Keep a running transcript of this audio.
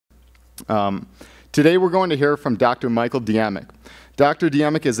Today we're going to hear from Dr. Michael Diamick. Dr.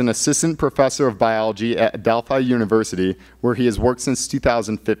 Diamick is an assistant professor of biology at Adelphi University, where he has worked since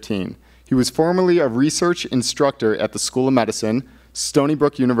 2015. He was formerly a research instructor at the School of Medicine, Stony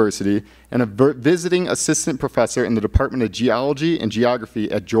Brook University, and a visiting assistant professor in the Department of Geology and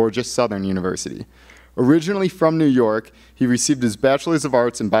Geography at Georgia Southern University. Originally from New York, he received his Bachelor's of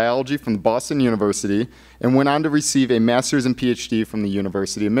Arts in Biology from Boston University and went on to receive a Master's and PhD from the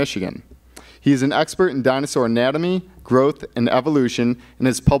University of Michigan. He is an expert in dinosaur anatomy, growth, and evolution, and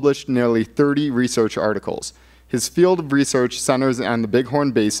has published nearly 30 research articles. His field of research centers on the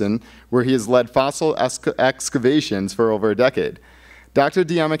Bighorn Basin, where he has led fossil excavations for over a decade. Dr.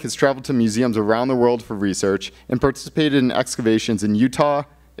 Diamick has traveled to museums around the world for research and participated in excavations in Utah,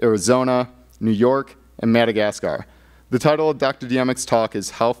 Arizona, New York, and Madagascar. The title of Dr. Diamick's talk is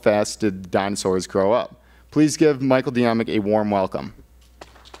How Fast Did Dinosaurs Grow Up? Please give Michael Diamick a warm welcome.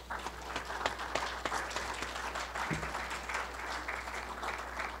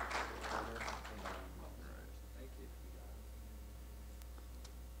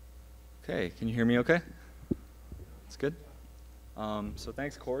 Okay, can you hear me okay? That's good. So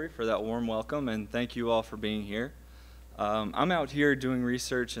thanks, Corey, for that warm welcome, and thank you all for being here. I'm out here doing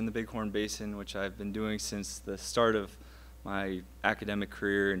research in the Bighorn Basin, which I've been doing since the start of my academic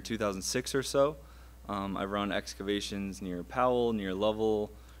career in 2006 or so. I've run excavations near Powell, near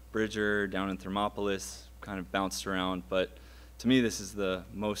Lovell, Bridger, down in Thermopolis, kind of bounced around, but to me this is the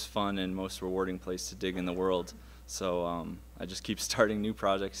most fun and most rewarding place to dig in the world. So I just keep starting new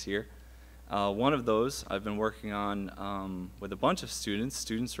projects here. One of those I've been working on with a bunch of students.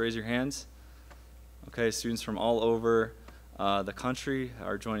 Students, raise your hands. Okay, students from all over the country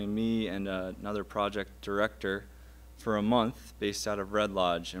are joining me and another project director for a month based out of Red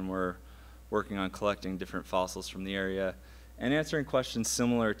Lodge, and we're working on collecting different fossils from the area and answering questions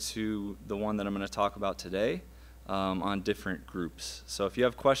similar to the one that I'm going to talk about today on different groups. So if you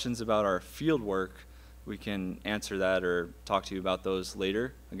have questions about our field work, we can answer that or talk to you about those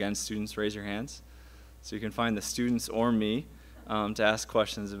later. Again, students, raise your hands. So you can find the students or me to ask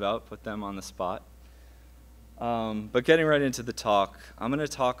questions about, put them on the spot. But getting right into the talk, I'm going to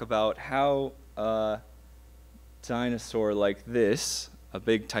talk about how a dinosaur like this, a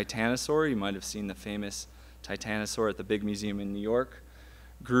big titanosaur, you might have seen the famous titanosaur at the big museum in New York,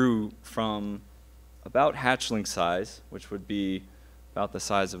 grew from about hatchling size, which would be about the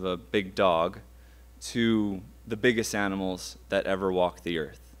size of a big dog, to the biggest animals that ever walked the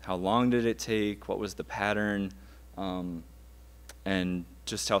earth. How long did it take? What was the pattern? And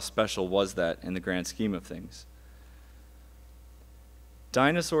just how special was that in the grand scheme of things?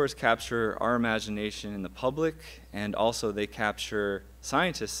 Dinosaurs capture our imagination in the public, and also they capture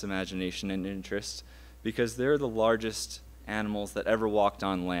scientists' imagination and interest because they're the largest animals that ever walked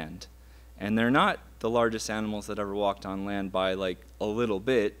on land. And they're not the largest animals that ever walked on land by like a little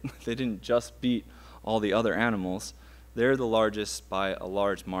bit. They didn't just beat all the other animals. They're the largest by a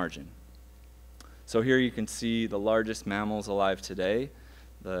large margin. So here you can see the largest mammals alive today,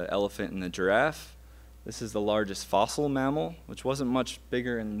 the elephant and the giraffe. This is the largest fossil mammal, which wasn't much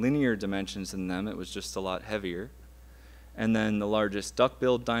bigger in linear dimensions than them. It was just a lot heavier. And then the largest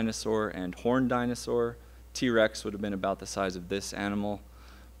duck-billed dinosaur and horned dinosaur. T-Rex would have been about the size of this animal.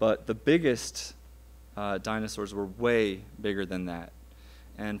 But the biggest dinosaurs were way bigger than that.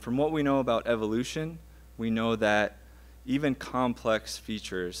 And from what we know about evolution, we know that even complex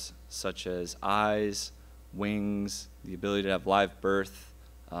features such as eyes, wings, the ability to have live birth,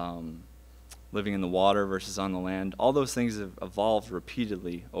 living in the water versus on the land, all those things have evolved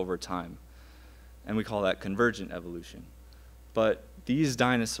repeatedly over time. And we call that convergent evolution. But these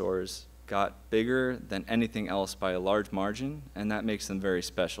dinosaurs got bigger than anything else by a large margin, and that makes them very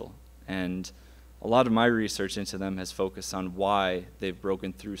special. And a lot of my research into them has focused on why they've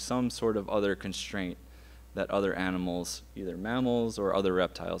broken through some sort of other constraint that other animals, either mammals or other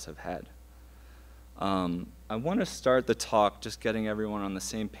reptiles, have had. I want to start the talk just getting everyone on the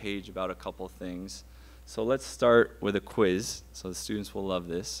same page about a couple things. So let's start with a quiz, so the students will love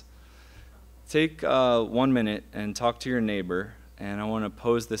this. Take 1 minute and talk to your neighbor, and I want to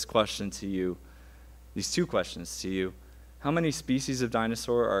pose this question to you, these two questions to you. How many species of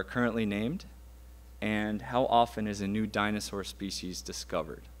dinosaur are currently named? And how often is a new dinosaur species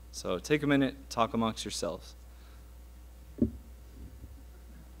discovered? So take a minute, talk amongst yourselves.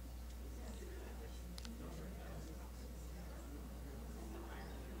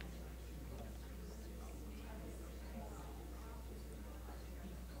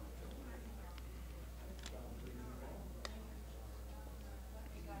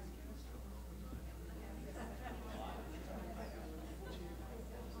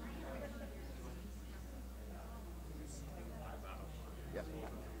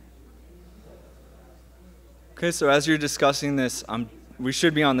 Okay, so as you're discussing this, we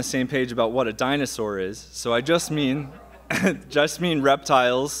should be on the same page about what a dinosaur is. So I just mean,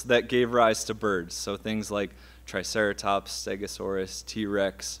 reptiles that gave rise to birds. So things like Triceratops, Stegosaurus,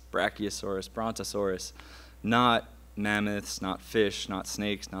 T-Rex, Brachiosaurus, Brontosaurus, not mammoths, not fish, not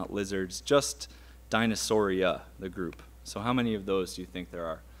snakes, not lizards, just Dinosauria, the group. So how many of those do you think there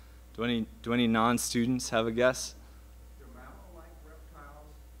are? Do any non-students have a guess?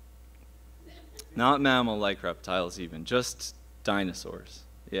 Not mammal-like reptiles even, just dinosaurs.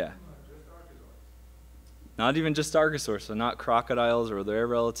 Yeah. Not even just archosaurs, so not crocodiles or their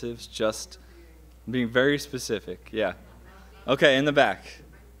relatives, just being very specific. Yeah. Okay, in the back.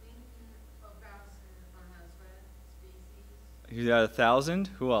 You got 1,000?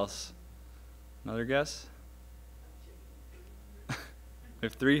 Who else? Another guess? We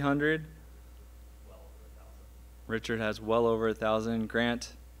have 300. Richard has well over 1,000.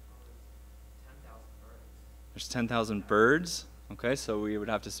 Grant? There's 10,000 birds. Okay, so we would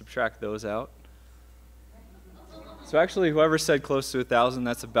have to subtract those out. So actually, whoever said close to 1,000,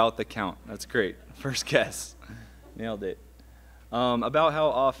 that's about the count. That's great. First guess. Nailed it. About how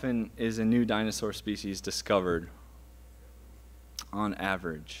often is a new dinosaur species discovered on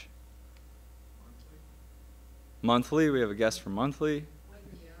average? Monthly. We have a guess for monthly.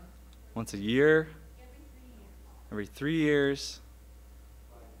 Once a year. Every 3 years.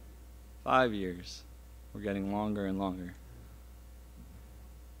 5 years. We're getting longer and longer.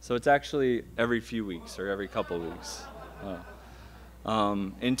 So it's actually every few weeks or every couple of weeks.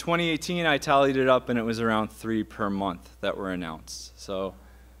 In 2018, I tallied it up, and it was around 3 per month that were announced. So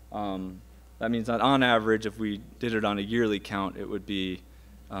that means that on average, if we did it on a yearly count, it would be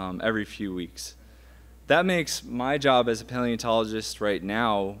every few weeks. That makes my job as a paleontologist right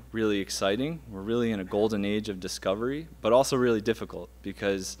now really exciting. We're really in a golden age of discovery, but also really difficult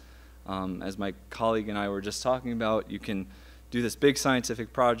because as my colleague and I were just talking about, you can do this big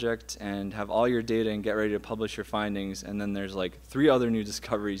scientific project and have all your data and get ready to publish your findings, and then there's like 3 other new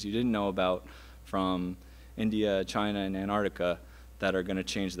discoveries you didn't know about from India, China, and Antarctica that are going to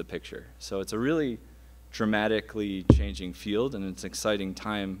change the picture. So it's a really dramatically changing field, and it's an exciting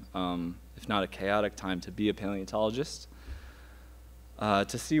time, if not a chaotic time, to be a paleontologist.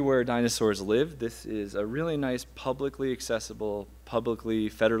 To see where dinosaurs live, this is a really nice publicly accessible, publicly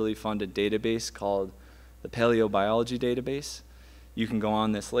federally funded database called the Paleobiology Database. You can go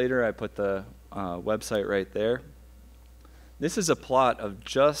on this later. I put the website right there. This is a plot of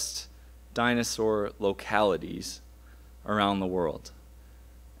just dinosaur localities around the world.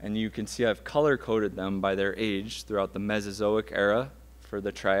 And you can see I've color-coded them by their age throughout the Mesozoic era for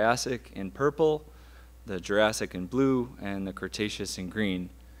the Triassic in purple, the Jurassic in blue, and the Cretaceous in green.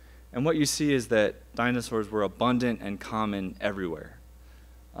 And what you see is that dinosaurs were abundant and common everywhere.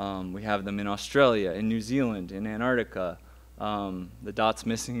 We have them in Australia, in New Zealand, in Antarctica. The dot's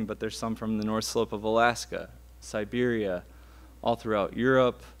missing, but there's some from the North Slope of Alaska, Siberia, all throughout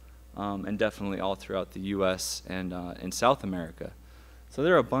Europe, and definitely all throughout the US and in South America. So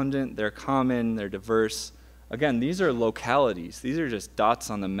they're abundant, they're common, they're diverse. Again, these are localities. These are just dots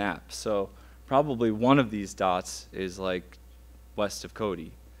on the map. So probably one of these dots is like west of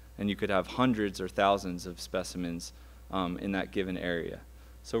Cody, and you could have hundreds or thousands of specimens in that given area.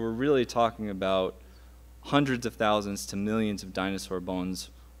 So we're really talking about hundreds of thousands to millions of dinosaur bones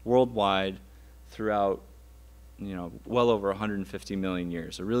worldwide throughout, well over 150 million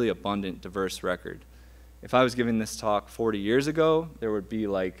years, a really abundant, diverse record. If I was giving this talk 40 years ago, there would be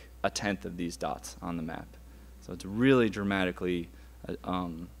like 1/10 of these dots on the map. So it's really dramatically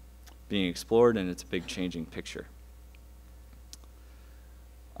being explored, and it's a big changing picture.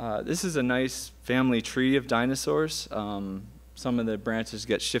 This is a nice family tree of dinosaurs. Some of the branches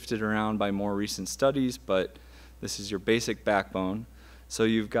get shifted around by more recent studies, but this is your basic backbone. So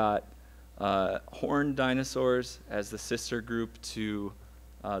you've got horned dinosaurs as the sister group to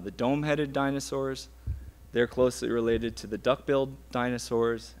the dome-headed dinosaurs. They're closely related to the duck-billed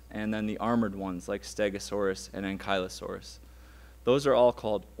dinosaurs, and then the armored ones like Stegosaurus and Ankylosaurus. Those are all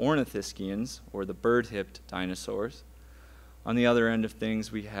called ornithischians, or the bird-hipped dinosaurs. On the other end of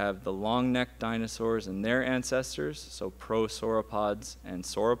things, we have the long-necked dinosaurs and their ancestors, so prosauropods and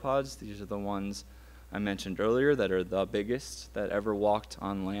sauropods. These are the ones I mentioned earlier that are the biggest that ever walked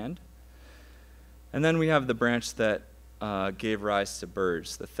on land. And then we have the branch that gave rise to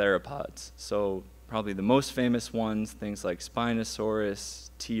birds, the theropods. So probably the most famous ones, things like Spinosaurus,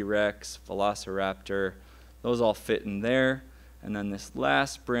 T-Rex, Velociraptor, those all fit in there. And then this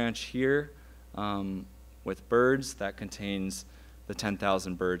last branch here with birds, that contains the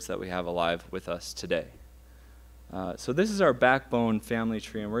 10,000 birds that we have alive with us today. So this is our backbone family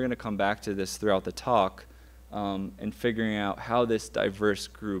tree, and we're going to come back to this throughout the talk. in figuring out how this diverse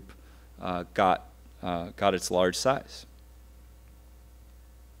group got its large size.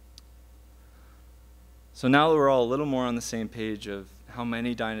 So now that we're all a little more on the same page of how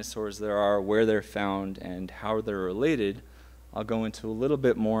many dinosaurs there are, where they're found, and how they're related, I'll go into a little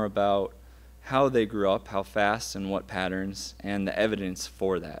bit more about how they grew up, how fast and what patterns, and the evidence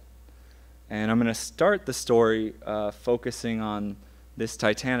for that. And I'm going to start the story focusing on this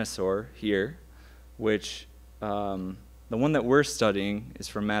titanosaur here, which the one that we're studying is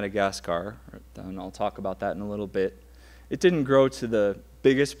from Madagascar, and I'll talk about that in a little bit. It didn't grow to the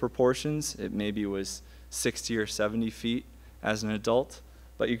biggest proportions. It maybe was 60 or 70 feet as an adult,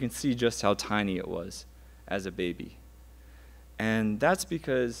 but you can see just how tiny it was as a baby. And that's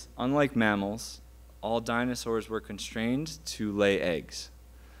because, unlike mammals, all dinosaurs were constrained to lay eggs,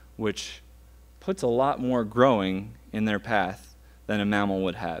 which puts a lot more growing in their path than a mammal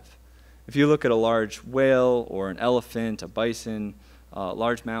would have. If you look at a large whale or an elephant, a bison,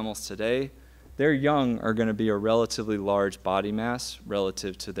 large mammals today, their young are going to be a relatively large body mass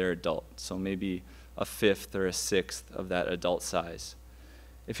relative to their adult, so maybe a fifth or a sixth of that adult size.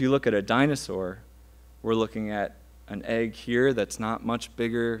 If you look at a dinosaur, we're looking at an egg here that's not much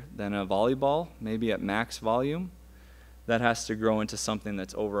bigger than a volleyball, maybe at max volume, that has to grow into something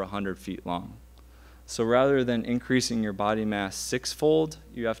that's over 100 feet long. So rather than increasing your body mass six-fold,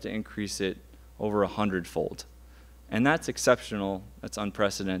 you have to increase it over 100-fold. And that's exceptional, that's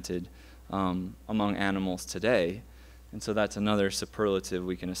unprecedented among animals today. And so that's another superlative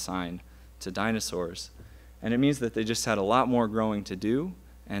we can assign to dinosaurs. And it means that they just had a lot more growing to do,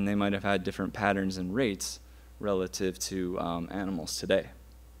 and they might have had different patterns and rates relative to animals today.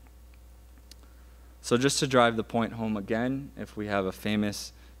 So just to drive the point home again, if we have a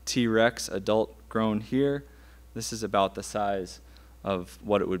famous T-Rex adult grown here, this is about the size of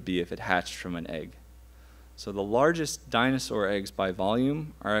what it would be if it hatched from an egg. So the largest dinosaur eggs by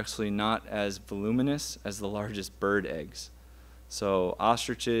volume are actually not as voluminous as the largest bird eggs. So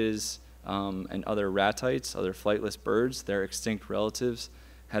ostriches and other ratites, other flightless birds, their extinct relatives,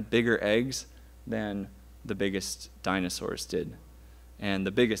 had bigger eggs than the biggest dinosaurs did. And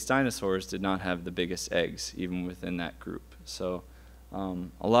the biggest dinosaurs did not have the biggest eggs, even within that group. So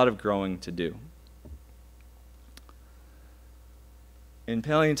a lot of growing to do. In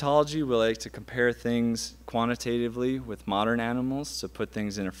paleontology, we like to compare things quantitatively with modern animals to put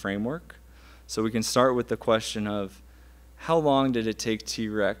things in a framework. So we can start with the question of how long did it take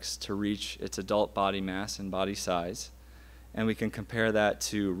T-Rex to reach its adult body mass and body size? And we can compare that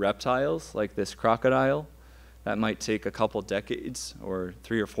to reptiles like this crocodile. That might take a couple decades or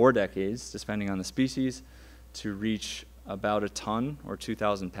 3 or 4 decades, depending on the species, to reach about a ton or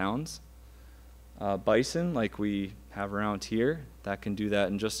 2,000 pounds. Bison, like we have around here, that can do that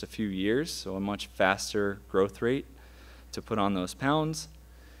in just a few years, so a much faster growth rate to put on those pounds.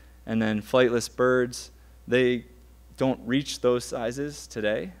 And then flightless birds, they don't reach those sizes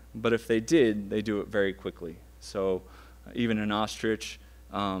today, but if they did, they do it very quickly. So even an ostrich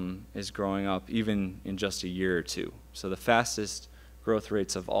is growing up even in just a year or two. So the fastest growth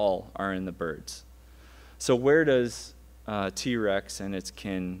rates of all are in the birds. So where does T-Rex and its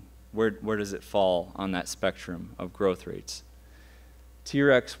kin, where does it fall on that spectrum of growth rates?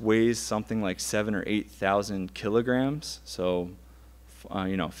 T-Rex weighs something like 7,000 or 8,000 kilograms, so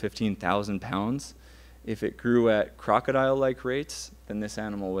 15,000 pounds. If it grew at crocodile-like rates, then this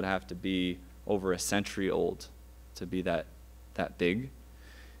animal would have to be over a century old to be that big.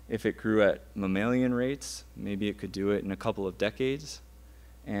 If it grew at mammalian rates, maybe it could do it in a couple of decades.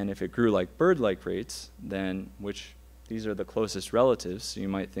 And if it grew like bird-like rates, then, which these are the closest relatives, so you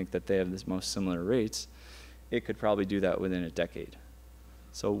might think that they have the most similar rates, it could probably do that within a decade.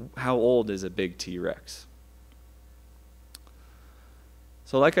 So how old is a big T-Rex?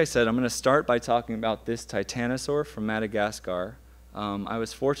 So like I said, I'm going to start by talking about this titanosaur from Madagascar. I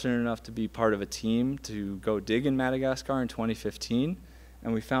was fortunate enough to be part of a team to go dig in Madagascar in 2015,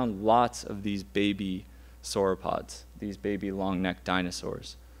 and we found lots of these baby sauropods, these baby long-necked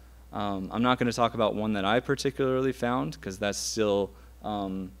dinosaurs. I'm not going to talk about one that I particularly found, because that's still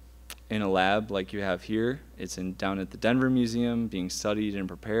in a lab like you have here. It's down at the Denver Museum, being studied and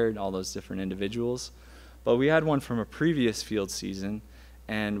prepared, all those different individuals. But we had one from a previous field season,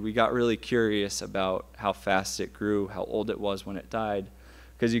 and we got really curious about how fast it grew, how old it was when it died.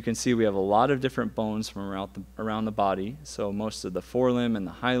 Because you can see we have a lot of different bones from around the body, so most of the forelimb and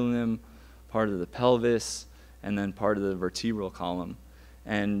the hind limb, part of the pelvis, and then part of the vertebral column.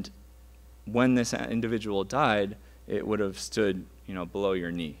 And when this individual died, it would have stood below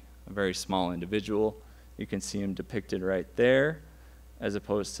your knee, a very small individual. You can see him depicted right there, as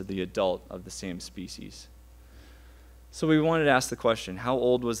opposed to the adult of the same species. So we wanted to ask the question, how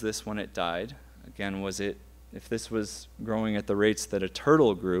old was this when it died? Again, if this was growing at the rates that a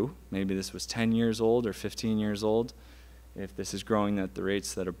turtle grew, maybe this was 10 years old or 15 years old. If this is growing at the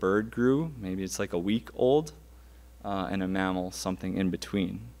rates that a bird grew, maybe it's like a week old, and a mammal, something in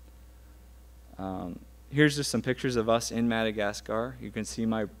between. Here's just some pictures of us in Madagascar. You can see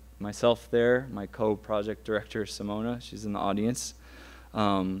myself there, my co-project director, Simona. She's in the audience.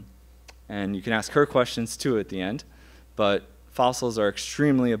 And you can ask her questions too at the end. But fossils are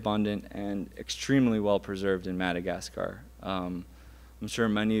extremely abundant and extremely well preserved in Madagascar. I'm sure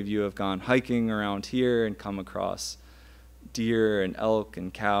many of you have gone hiking around here and come across deer and elk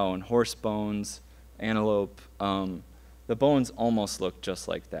and cow and horse bones, antelope. The bones almost look just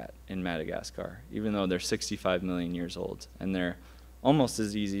like that in Madagascar, even though they're 65 million years old, and they're almost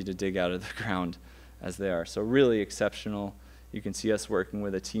as easy to dig out of the ground as they are. So really exceptional. You can see us working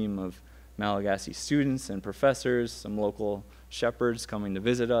with a team of Malagasy students and professors, some local shepherds coming to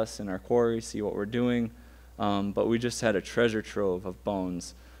visit us in our quarry, see what we're doing. But we just had a treasure trove of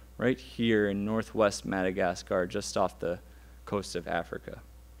bones right here in northwest Madagascar, just off the coast of Africa.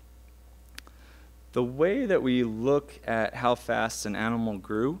 The way that we look at how fast an animal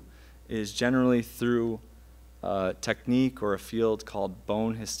grew is generally through a technique or a field called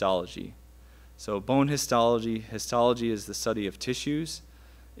bone histology. So bone histology is the study of tissues.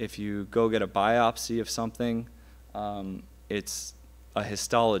 If you go get a biopsy of something, it's a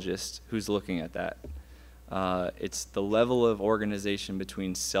histologist who's looking at that. It's the level of organization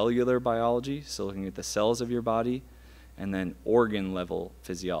between cellular biology, so looking at the cells of your body, and then organ level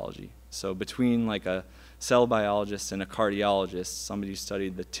physiology. So between like a cell biologist and a cardiologist, somebody who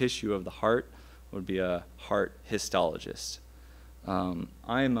studied the tissue of the heart would be a heart histologist. I'm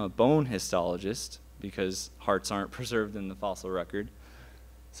a bone histologist because hearts aren't preserved in the fossil record.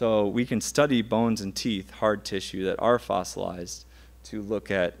 So we can study bones and teeth, hard tissue that are fossilized, to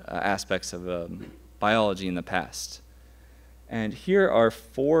look at aspects of biology in the past. And here are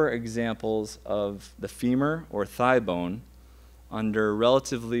 4 examples of the femur or thigh bone under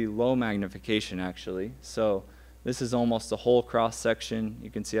relatively low magnification, actually. So this is almost a whole cross section. You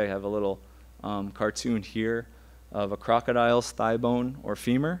can see I have a little cartoon here of a crocodile's thigh bone or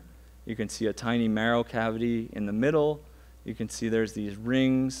femur. You can see a tiny marrow cavity in the middle. You can see there's these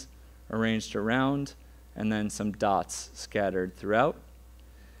rings arranged around, and then some dots scattered throughout.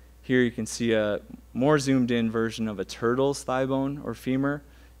 Here you can see a more zoomed in version of a turtle's thigh bone or femur.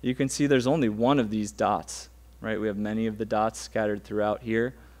 You can see there's only one of these dots, right? We have many of the dots scattered throughout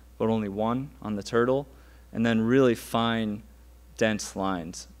here, but only one on the turtle, and then really fine, dense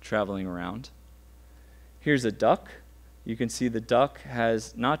lines traveling around. Here's a duck. You can see the duck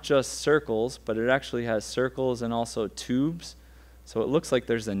has not just circles, but it actually has circles and also tubes. So it looks like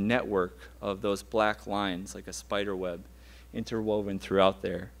there's a network of those black lines, like a spider web, interwoven throughout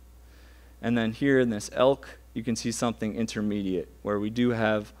there. And then here in this elk, you can see something intermediate, where we do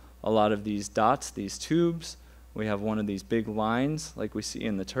have a lot of these dots, these tubes. We have one of these big lines, like we see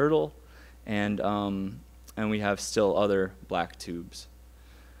in the turtle, and we have still other black tubes.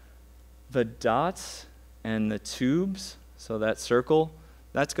 The dots and the tubes, so that circle,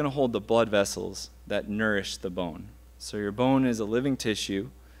 that's going to hold the blood vessels that nourish the bone. So your bone is a living tissue.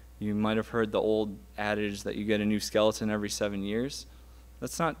 You might have heard the old adage that you get a new skeleton every 7 years.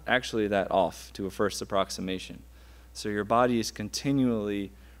 That's not actually that off to a first approximation. So your body is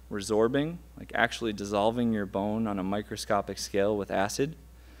continually resorbing, like actually dissolving your bone on a microscopic scale with acid,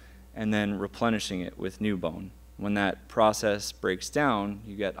 and then replenishing it with new bone. When that process breaks down,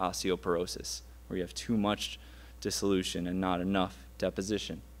 you get osteoporosis, where you have too much dissolution and not enough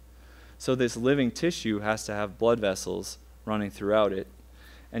deposition. So this living tissue has to have blood vessels running throughout it,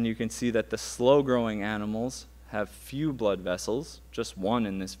 and you can see that the slow-growing animals have few blood vessels, just one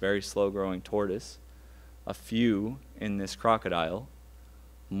in this very slow-growing tortoise, a few in this crocodile,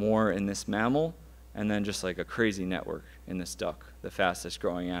 more in this mammal, and then just like a crazy network in this duck, the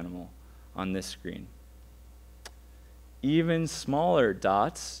fastest-growing animal on this screen. Even smaller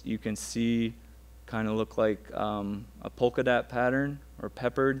dots, you can see kind of look like a polka dot pattern or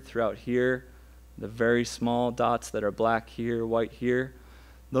peppered throughout here. The very small dots that are black here, white here,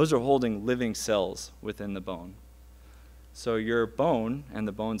 those are holding living cells within the bone. So your bone and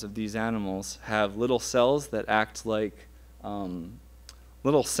the bones of these animals have little cells that act like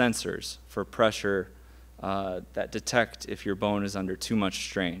little sensors for pressure that detect if your bone is under too much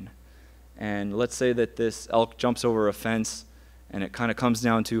strain. And let's say that this elk jumps over a fence and it kind of comes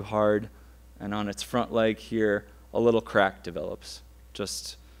down too hard, and on its front leg here, a little crack develops,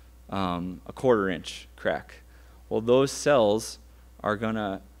 just a 1/4 inch crack. Well, those cells are going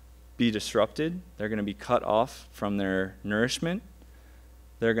to be disrupted. They're going to be cut off from their nourishment.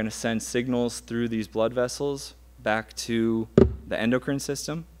 They're going to send signals through these blood vessels back to the endocrine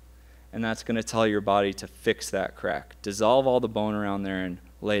system, and that's going to tell your body to fix that crack, dissolve all the bone around there and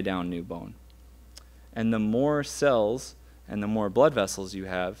lay down new bone. And the more cells and the more blood vessels you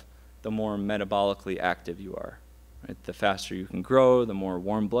have, the more metabolically active you are. Right? The faster you can grow, the more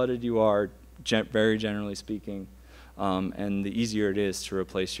warm-blooded you are, very generally speaking, and the easier it is to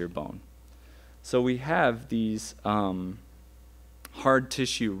replace your bone. So we have these hard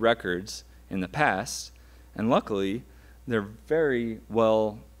tissue records in the past, and luckily they're very readily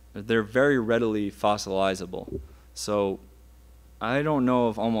fossilizable. So I don't know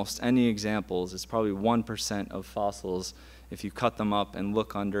of almost any examples. It's probably 1% of fossils, if you cut them up and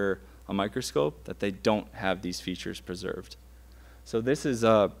look under a microscope, that they don't have these features preserved. So this is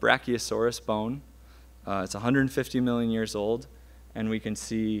a Brachiosaurus bone. It's 150 million years old, and we can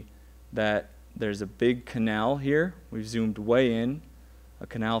see that there's a big canal here. We've zoomed way in, a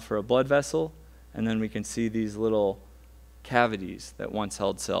canal for a blood vessel, and then we can see these little cavities that once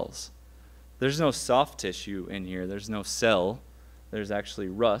held cells. There's no soft tissue in here. There's no cell. There's actually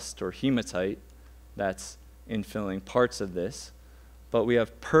rust or hematite that's infilling parts of this. But we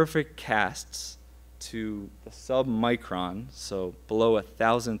have perfect casts to the sub-micron, so below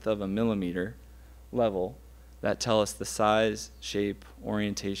 1,000th of a millimeter level, that tell us the size, shape,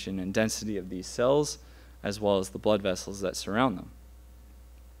 orientation, and density of these cells, as well as the blood vessels that surround them.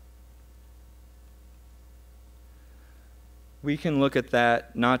 We can look at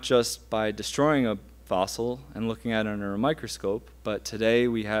that not just by destroying a fossil and looking at it under a microscope, but today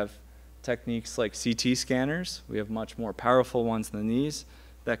we have techniques like CT scanners. We have much more powerful ones than these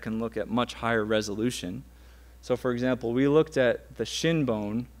that can look at much higher resolution. So for example, we looked at the shin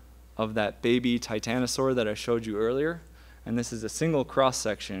bone of that baby titanosaur that I showed you earlier, and this is a single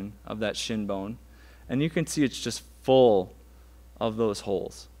cross-section of that shin bone, and you can see it's just full of those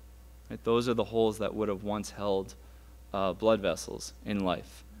holes. Right? Those are the holes that would have once held blood vessels in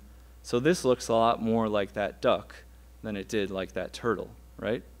life. So this looks a lot more like that duck than it did like that turtle,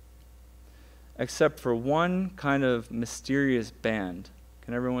 right? Except for one kind of mysterious band.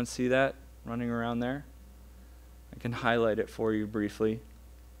 Can everyone see that running around there? I can highlight it for you briefly.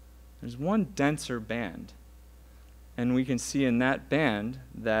 There's one denser band, and we can see in that band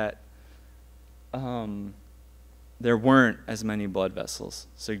that there weren't as many blood vessels,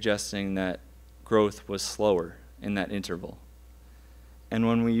 suggesting that growth was slower in that interval. And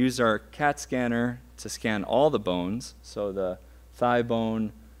when we use our CAT scanner to scan all the bones, so the thigh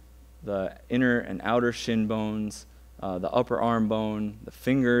bone, the inner and outer shin bones, the upper arm bone, the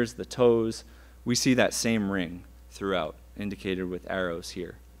fingers, the toes, we see that same ring throughout, indicated with arrows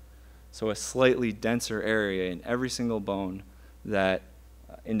here. So a slightly denser area in every single bone that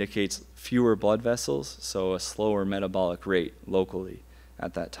indicates fewer blood vessels, so a slower metabolic rate locally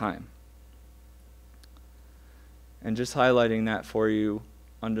at that time. And just highlighting that for you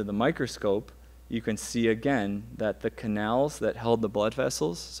under the microscope, you can see again that the canals that held the blood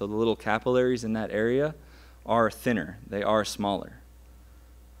vessels, so the little capillaries in that area, are thinner. They are smaller.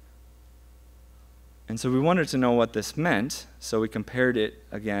 And so we wanted to know what this meant, so we compared it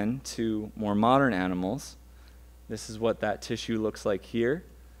again to more modern animals. This is what that tissue looks like here.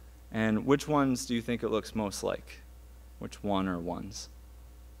 And which ones do you think it looks most like? Which one or ones?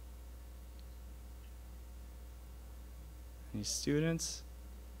 Any students?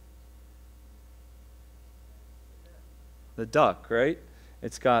 The duck, right?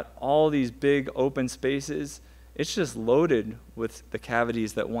 It's got all these big open spaces. It's just loaded with the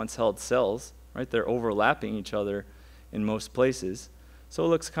cavities that once held cells, right? They're overlapping each other in most places. So it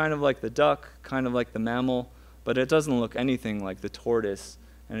looks kind of like the duck, kind of like the mammal, but it doesn't look anything like the tortoise,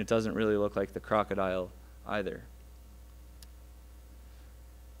 and it doesn't really look like the crocodile either.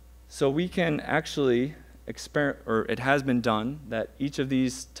 So we can actually or it has been done that each of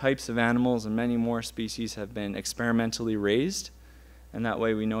these types of animals and many more species have been experimentally raised, and that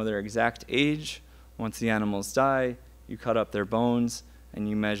way we know their exact age. Once the animals die, you cut up their bones and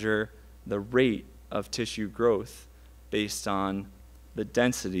you measure the rate of tissue growth based on the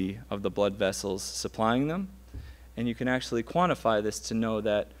density of the blood vessels supplying them. And you can actually quantify this to know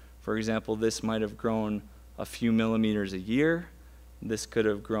that, for example, this might have grown a few millimeters a year. This could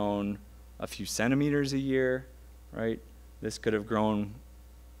have grown a few centimeters a year, right? This could have grown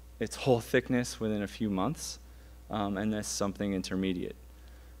its whole thickness within a few months, and this something intermediate.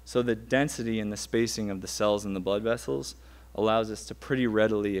 So the density and the spacing of the cells in the blood vessels allows us to pretty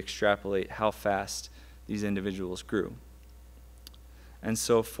readily extrapolate how fast these individuals grew. And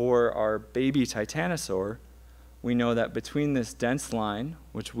so for our baby titanosaur, we know that between this dense line,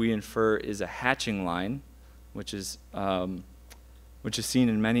 which we infer is a hatching line, which is seen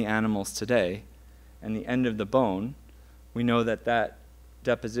in many animals today, and the end of the bone, we know that that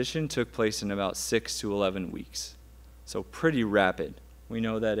deposition took place in about 6 to 11 weeks. So pretty rapid. We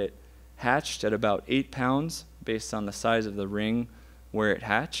know that it hatched at about 8 pounds based on the size of the ring where it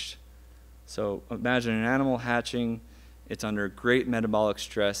hatched. So imagine an animal hatching. It's under great metabolic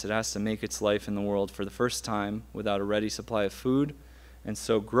stress. It has to make its life in the world for the first time without a ready supply of food. And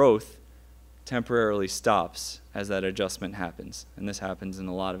so growth temporarily stops as that adjustment happens. And this happens in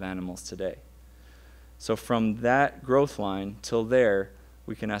a lot of animals today. So from that growth line till there,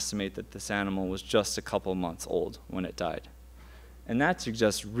 we can estimate that this animal was just a couple months old when it died. And that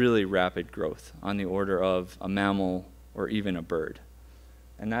suggests really rapid growth on the order of a mammal or even a bird.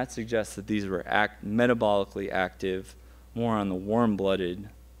 And that suggests that these were metabolically active, more on the warm-blooded,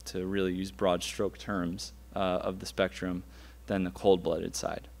 to really use broad stroke terms of the spectrum, than the cold-blooded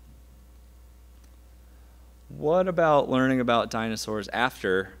side. What about learning about dinosaurs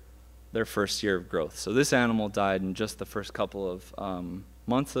after their first year of growth? So this animal died in just the first couple of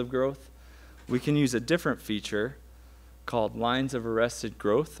months of growth. We can use a different feature called lines of arrested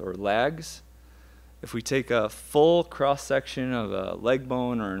growth, or lags. If we take a full cross-section of a leg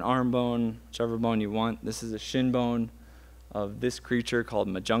bone or an arm bone, whichever bone you want, this is a shin bone of this creature called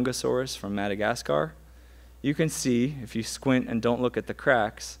Majungasaurus from Madagascar. You can see, if you squint and don't look at the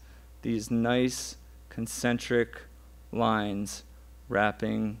cracks, these nice concentric lines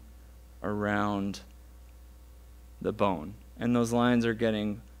wrapping around the bone. And those lines are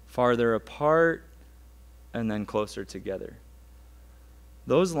getting farther apart and then closer together.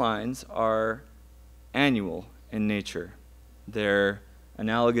 Those lines are annual in nature. They're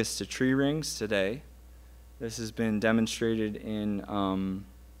analogous to tree rings today. This has been demonstrated in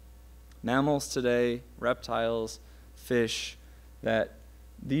mammals today, reptiles, fish, that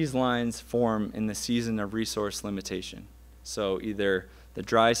these lines form in the season of resource limitation. So either the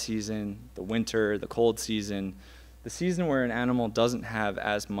dry season, the winter, the cold season, the season where an animal doesn't have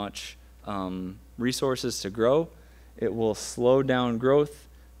as much resources to grow, it will slow down growth,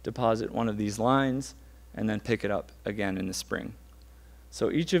 deposit one of these lines, and then pick it up again in the spring.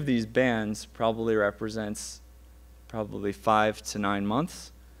 So each of these bands probably represents 5 to 9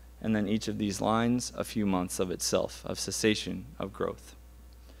 months, and then each of these lines a few months of itself, of cessation of growth.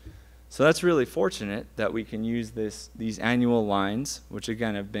 So that's really fortunate that we can use these annual lines, which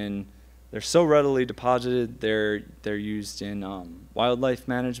again they're so readily deposited, they're used in wildlife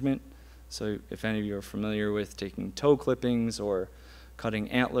management. So if any of you are familiar with taking toe clippings or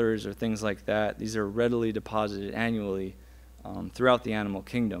cutting antlers or things like that, these are readily deposited annually throughout the animal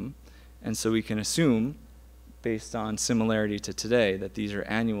kingdom. And so we can assume, based on similarity to today, that these are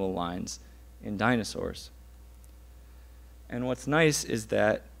annual lines in dinosaurs. And what's nice is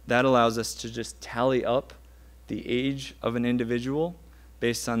that allows us to just tally up the age of an individual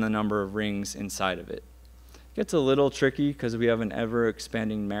based on the number of rings inside of it. It gets a little tricky because we have an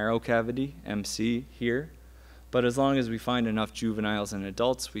ever-expanding marrow cavity, MC, here. But as long as we find enough juveniles and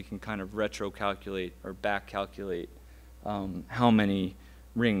adults, we can kind of retro-calculate or back-calculate how many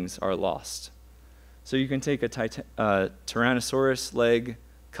rings are lost. So you can take a Tyrannosaurus leg,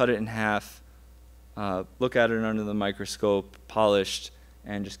 cut it in half, look at it under the microscope, polished,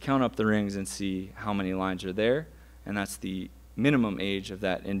 and just count up the rings and see how many lines are there. And that's the minimum age of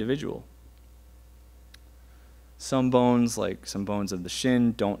that individual. Some bones, like some bones of the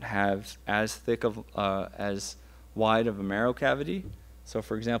shin, don't have as thick of, as wide of a marrow cavity. So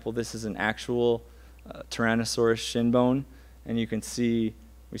for example, this is an actual Tyrannosaurus shin bone, and you can see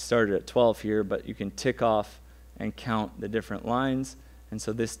we started at 12 here, but you can tick off and count the different lines. And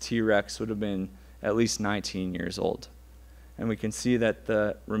so this T-Rex would have been at least 19 years old. And we can see that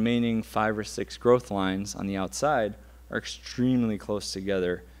the remaining 5 or 6 growth lines on the outside are extremely close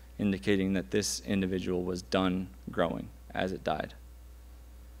together, indicating that this individual was done growing as it died.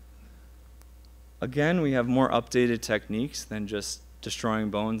 Again, we have more updated techniques than just destroying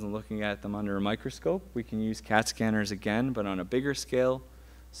bones and looking at them under a microscope. We can use CAT scanners again, but on a bigger scale.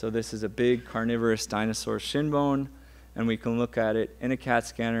 So this is a big carnivorous dinosaur shin bone, and we can look at it in a CAT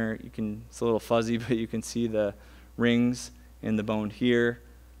scanner. It's a little fuzzy, but you can see the rings in the bone here,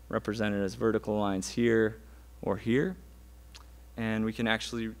 represented as vertical lines here or here. And we can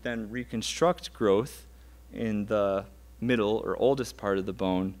actually then reconstruct growth in the middle or oldest part of the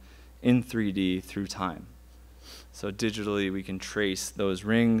bone in 3D through time. So digitally we can trace those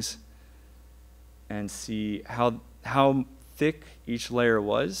rings and see how thick each layer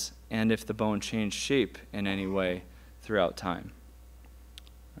was and if the bone changed shape in any way throughout time.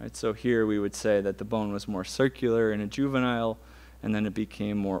 Right? So here we would say that the bone was more circular in a juvenile, and then it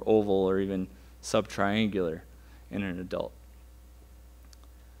became more oval or even subtriangular in an adult.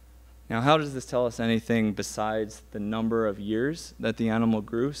 Now, how does this tell us anything besides the number of years that the animal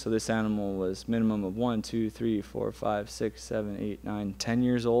grew? So this animal was minimum of 1, 2, 3, 4, 5, 6, 7, 8, 9, 10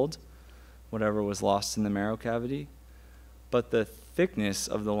 years old, whatever was lost in the marrow cavity. But the thickness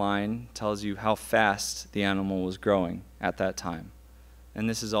of the line tells you how fast the animal was growing at that time. And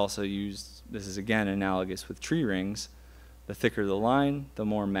this is also used, this is again analogous with tree rings. The thicker the line, the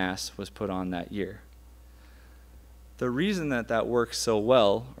more mass was put on that year. The reason that that works so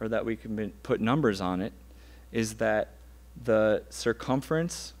well, or that we can put numbers on it, is that the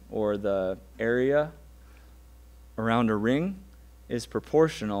circumference or the area around a ring is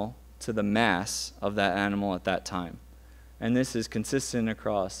proportional to the mass of that animal at that time. And this is consistent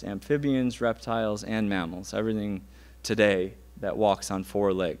across amphibians, reptiles, and mammals, everything today that walks on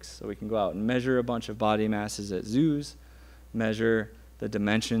 4 legs. So we can go out and measure a bunch of body masses at zoos, measure the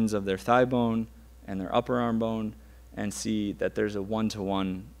dimensions of their thigh bone and their upper arm bone, and see that there's a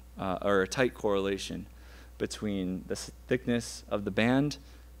 1-to-1 or a tight correlation between the thickness of the band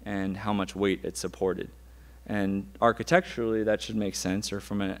and how much weight it supported. And architecturally, that should make sense, or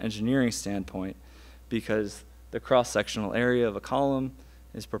from an engineering standpoint, because the cross-sectional area of a column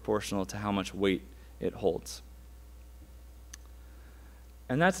is proportional to how much weight it holds.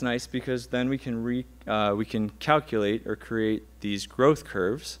 And that's nice because then we can calculate or create these growth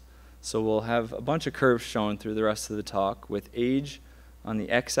curves. So we'll have a bunch of curves shown through the rest of the talk with age on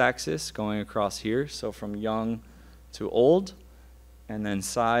the x-axis going across here, so from young to old, and then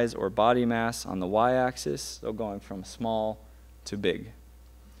size or body mass on the y-axis, so going from small to big.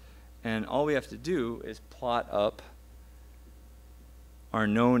 And all we have to do is plot up our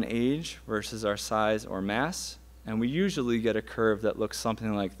known age versus our size or mass, and we usually get a curve that looks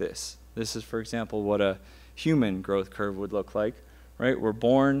something like this. This is, for example, what a human growth curve would look like, right? We're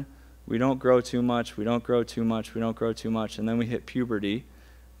born, we don't grow too much, we don't grow too much, we don't grow too much, and then we hit puberty.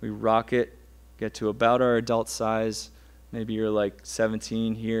 We rocket, get to about our adult size, maybe you're like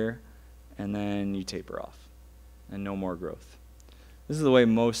 17 here, and then you taper off, and no more growth. This is the way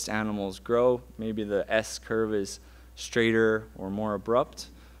most animals grow. Maybe the S curve is straighter or more abrupt,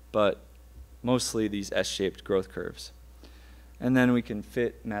 but mostly these S-shaped growth curves. And then we can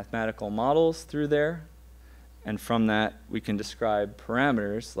fit mathematical models through there, and from that we can describe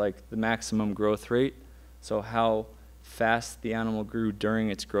parameters like the maximum growth rate, so how fast the animal grew during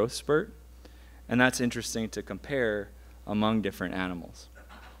its growth spurt. And that's interesting to compare among different animals.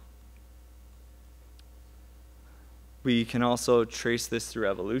 We can also trace this through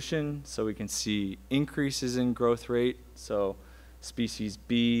evolution, so we can see increases in growth rate. So species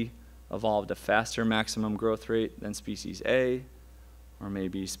B evolved a faster maximum growth rate than species A, or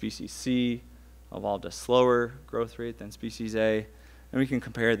maybe species C evolved a slower growth rate than species A. And we can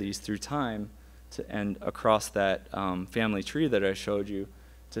compare these through time and across that family tree that I showed you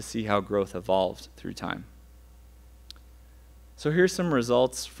to see how growth evolved through time. So here's some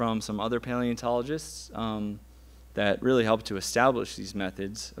results from some other paleontologists that really helped to establish these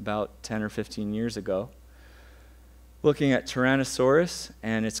methods about 10 or 15 years ago, looking at Tyrannosaurus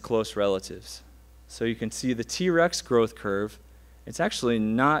and its close relatives. So you can see the T-Rex growth curve. It's actually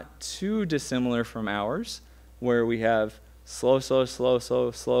not too dissimilar from ours, where we have slow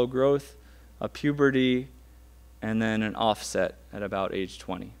growth, a puberty, and then an offset at about age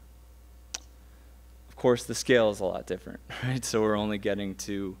 20. Of course, the scale is a lot different, right? So we're only getting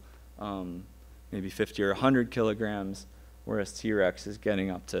to maybe 50 or 100 kilograms, whereas T-Rex is getting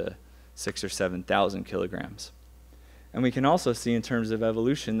up to 6,000 or 7,000 kilograms. And we can also see in terms of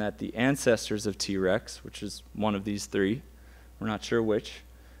evolution that the ancestors of T-Rex, which is one of these three, we're not sure which,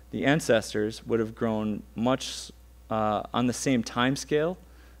 the ancestors would have grown much on the same time scale.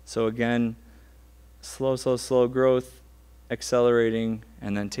 So again, slow growth, accelerating,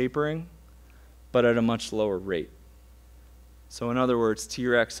 and then tapering, but at a much lower rate. So in other words,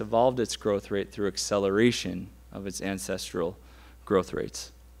 T-Rex evolved its growth rate through acceleration of its ancestral growth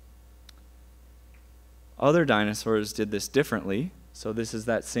rates. Other dinosaurs did this differently. So this is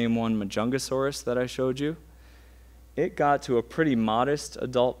that same one, Majungasaurus, that I showed you. It got to a pretty modest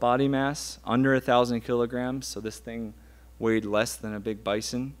adult body mass, under 1,000 kilograms, so this thing weighed less than a big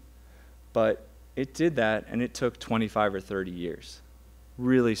bison. But it did that, and it took 25 or 30 years.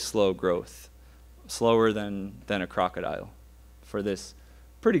 Really slow growth, slower than a crocodile for this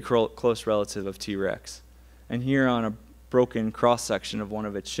pretty close relative of T-Rex. And here on a broken cross-section of one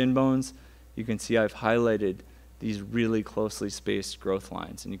of its shin bones, you can see I've highlighted these really closely spaced growth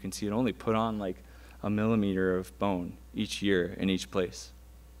lines, and you can see it only put on like a millimeter of bone each year in each place.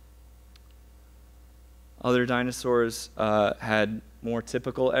 Other dinosaurs had more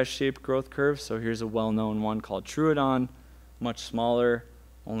typical S-shaped growth curves. So here's a well-known one called Troodon, much smaller,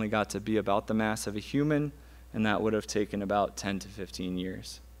 only got to be about the mass of a human, and that would have taken about 10 to 15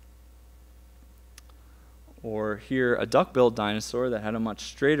 years. Or here, a duck-billed dinosaur that had a much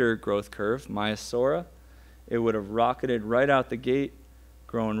straighter growth curve, Maiasaura. It would have rocketed right out the gate,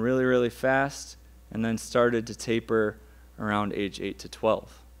 grown really, really fast, and then started to taper around age 8 to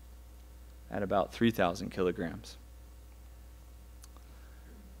 12 at about 3,000 kilograms.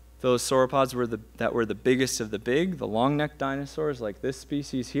 Those sauropods that were the biggest of the big, the long-necked dinosaurs like this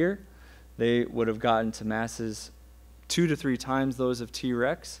species here, they would have gotten to masses 2 to 3 times those of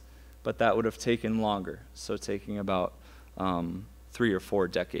T-Rex, but that would have taken longer, so taking about 3 or 4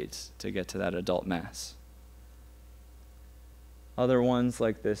 decades to get to that adult mass. Other ones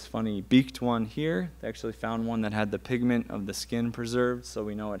like this funny beaked one here, they actually found one that had the pigment of the skin preserved, so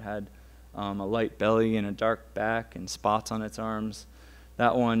we know it had a light belly and a dark back and spots on its arms.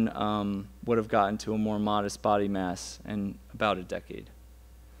 That one would have gotten to a more modest body mass in about a decade.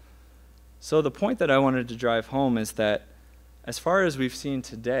 So the point that I wanted to drive home is that as far as we've seen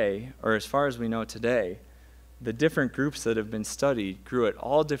today, or as far as we know today, the different groups that have been studied grew at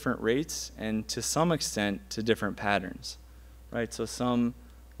all different rates and to some extent to different patterns, right? So some,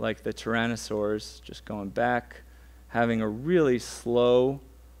 like the Tyrannosaurs, just going back, having a really slow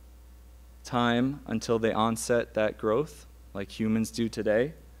time until they onset that growth, like humans do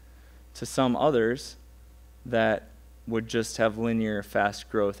today, to some others that would just have linear fast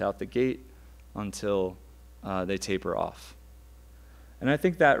growth out the gate until they taper off. And I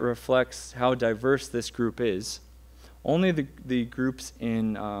think that reflects how diverse this group is. Only the groups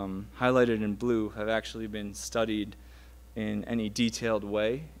highlighted in blue have actually been studied in any detailed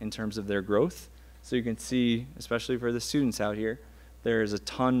way in terms of their growth. So you can see, especially for the students out here, there is a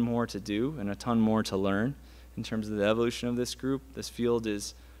ton more to do and a ton more to learn in terms of the evolution of this group. This field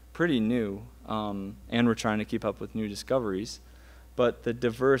is pretty new, and we're trying to keep up with new discoveries. But the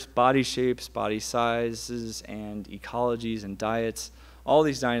diverse body shapes, body sizes, and ecologies and diets, all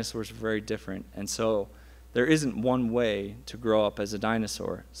these dinosaurs are very different. And so there isn't one way to grow up as a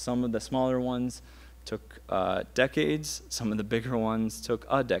dinosaur. Some of the smaller ones took decades. Some of the bigger ones took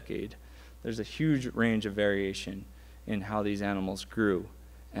a decade. There's a huge range of variation in how these animals grew,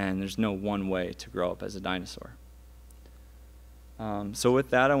 and there's no one way to grow up as a dinosaur. So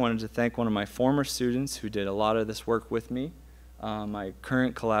with that, I wanted to thank one of my former students who did a lot of this work with me, my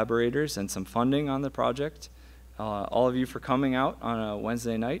current collaborators, and some funding on the project. All of you for coming out on a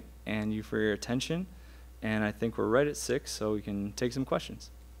Wednesday night, and you for your attention. And I think we're right at 6, so we can take some questions.